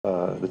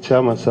The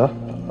chairman, sir,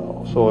 I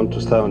also want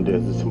to start on the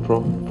existing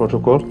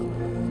protocol.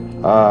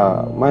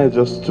 Mine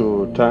just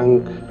to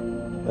thank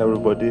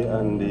everybody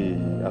and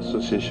the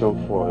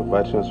association for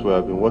inviting us. We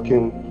have been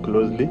working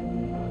closely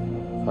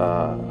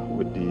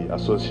with the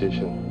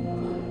association,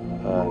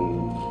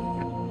 and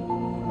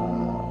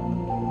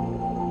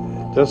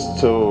just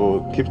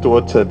to keep to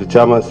what the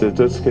chairman said,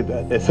 just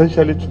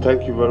essentially to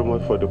thank you very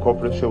much for the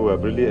cooperation we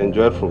have really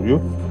enjoyed from you,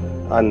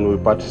 and we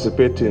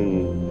participate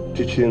in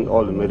teaching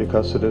all the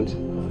medical students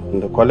in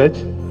the college.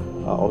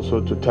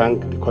 Also to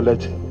thank the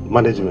college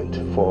management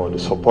for the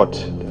support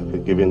that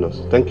they've given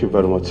us. Thank you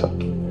very much, sir.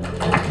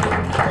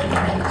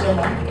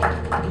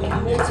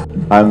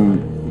 I'm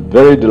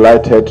very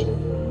delighted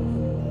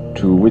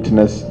to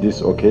witness this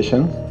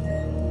occasion.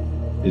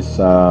 It's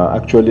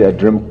actually a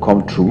dream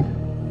come true,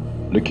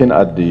 looking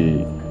at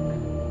the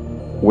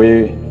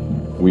way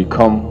we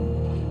come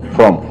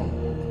from.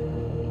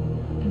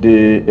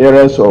 The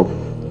areas of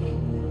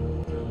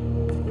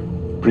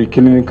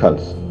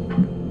preclinicals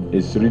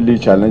is really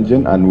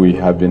challenging, and we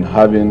have been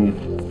having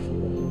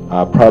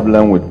a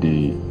problem with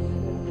the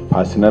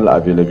personnel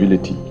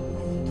availability.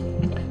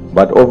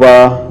 But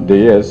over the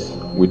years,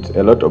 with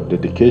a lot of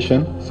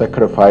dedication,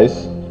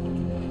 sacrifice,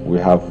 we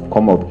have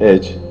come of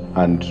age,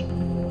 and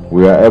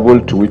we are able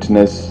to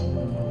witness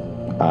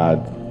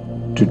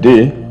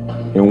today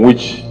in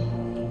which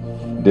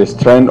the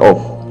strength of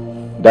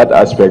that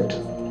aspect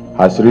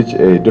has reached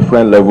a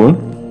different level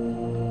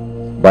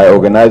by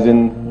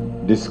organizing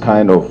this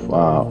kind of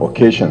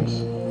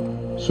occasions.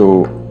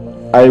 So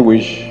I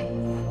wish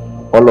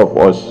all of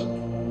us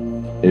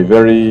a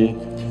very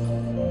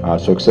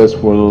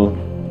successful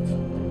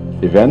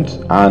event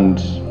and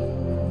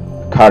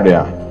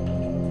career.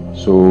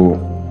 So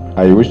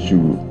I wish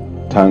to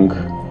thank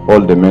all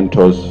the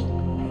mentors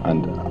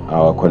and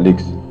our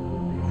colleagues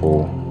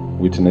for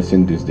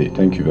witnessing this day.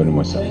 Thank you very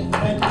much, sir.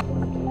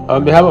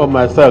 On behalf of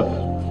myself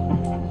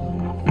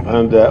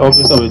and the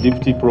Office of the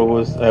Deputy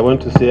Provost, I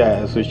want to say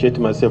I associate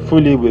myself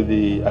fully with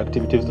the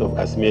activities of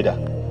Asmeda.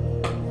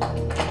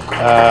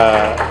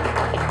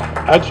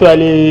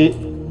 Actually,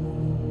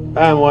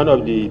 I am one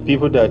of the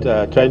people that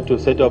are trying to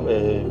set up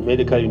a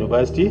medical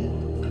university,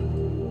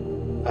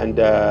 and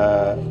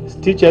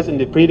teachers in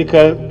the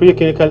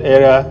preclinical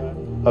area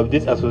of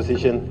this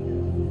association,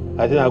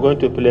 I think, are going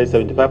to play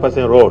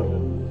 75% role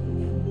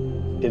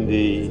in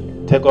the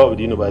takeoff of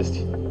the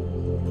university.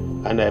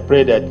 And I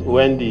pray that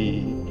when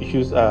the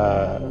issues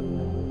are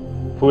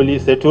fully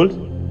settled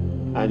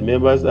and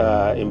members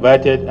are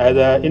invited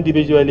either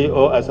individually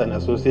or as an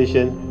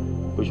association,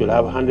 we should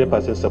have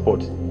 100%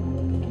 support.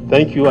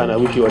 Thank you, and I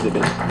wish you all the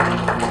best.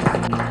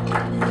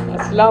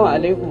 Assalamu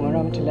alaikum wa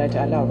rahmatullahi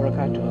ta'ala wa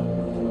barakatuh.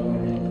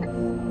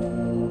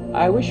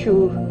 I wish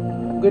you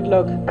good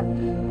luck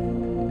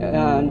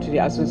to the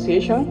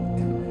association,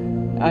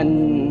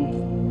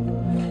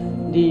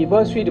 and the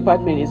bursary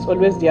department is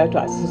always there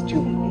to assist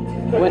you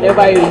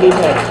whenever you need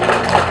help.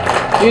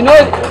 You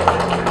know,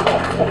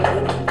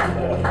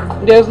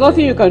 there's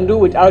nothing you can do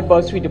without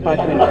bursary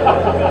department.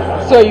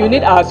 So you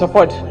need our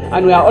support,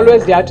 and we are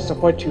always there to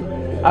support you.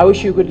 I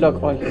wish you good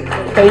luck all.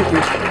 Thank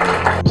you.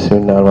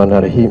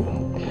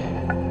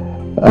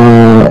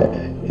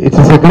 It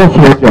is a great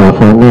pleasure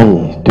for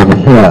me to be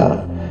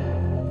here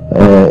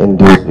in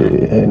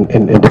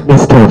the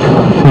midst of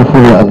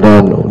people, and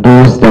then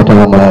those that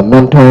are my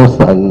mentors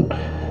and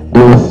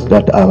those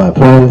that are my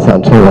friends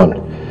and so on.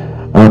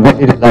 I'm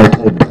very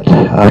delighted that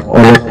I'm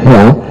always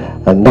here,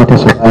 and that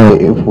is why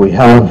if we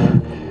have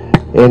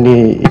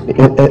any,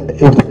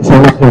 if there's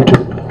anything to,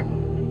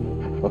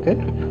 okay?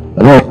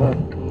 Hello?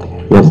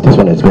 Yes, this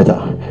one is better.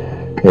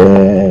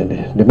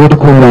 The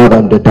medical lab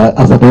and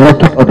as a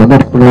director of the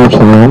medical lab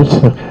science,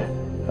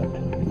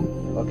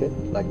 okay,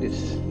 like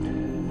this.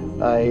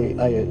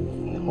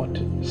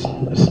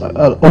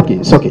 Okay,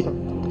 it's okay.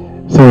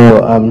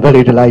 So I'm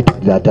very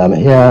delighted that I'm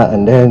here,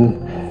 and then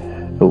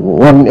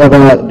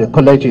whenever the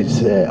college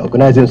is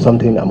organizing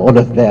something, I'm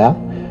always there.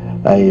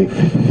 I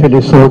feel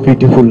it so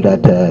beautiful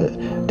that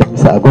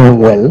things are going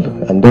well,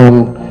 and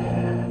then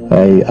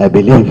I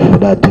believe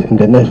that in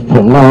the next,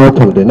 from now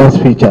to the next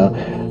future,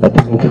 I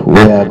think we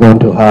are going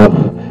to have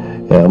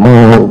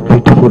more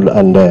beautiful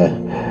and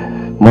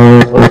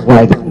more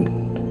widened.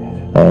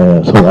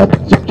 So I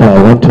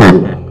want to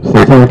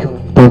say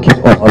thank you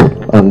all,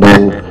 and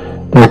then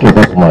thank you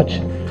very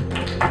much.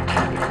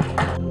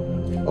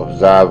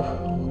 Observe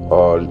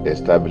all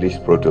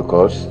established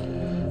protocols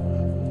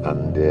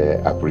and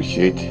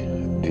appreciate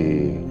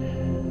the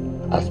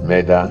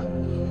Asmeda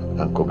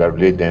and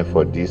congratulate them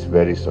for this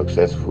very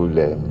successful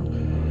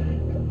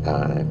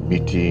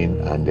meeting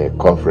and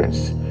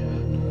conference.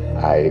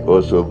 I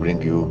also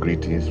bring you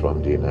greetings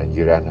from the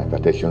Nigerian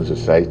Hypertension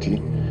Society.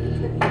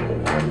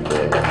 And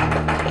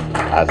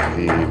as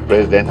the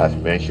President has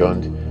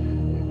mentioned,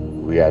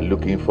 we are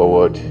looking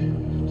forward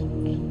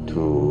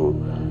to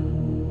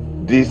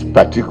this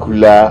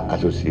particular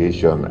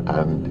association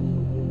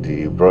and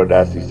the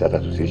broader sister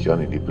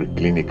association in the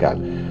preclinical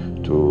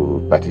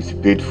to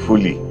participate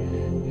fully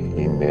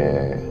in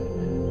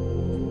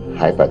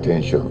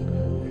hypertension.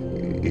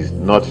 is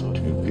not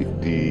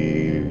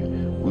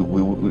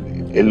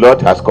a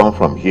lot has come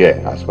from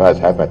here as far as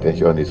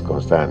hypertension is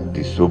concerned.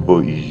 The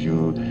SOBO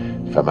issue,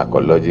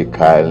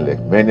 pharmacological, like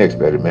many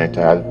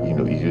experimental,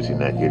 issues in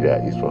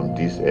Nigeria is from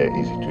this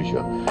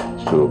institution.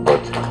 So, but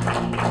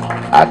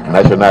at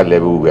national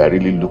level, we are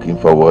really looking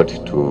forward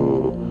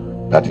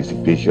to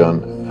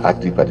participation,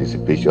 active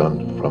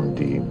participation from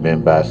the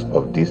members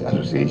of this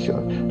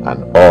association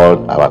and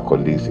all our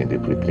colleagues in the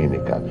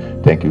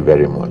preclinical. Thank you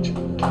very much.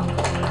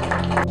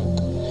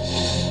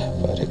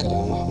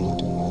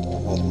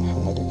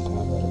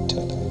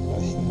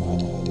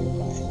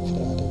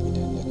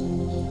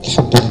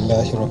 الحمد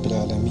لله رب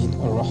العالمين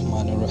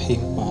الرحمن الرحيم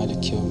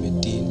مالك يوم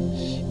الدين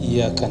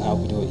إياك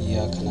نعبد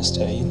وإياك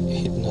نستعين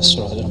اهدنا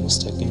الصراط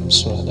المستقيم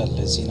صراط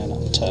الذين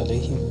أنعمت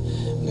عليهم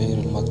غير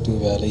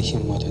المغضوب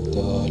عليهم ولا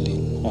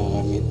الضالين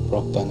آمين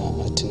ربنا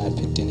آتنا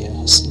في الدنيا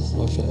حسنة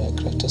وفي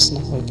الآخرة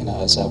حسنة وقنا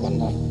عذاب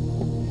النار.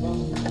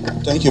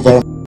 Thank you very much.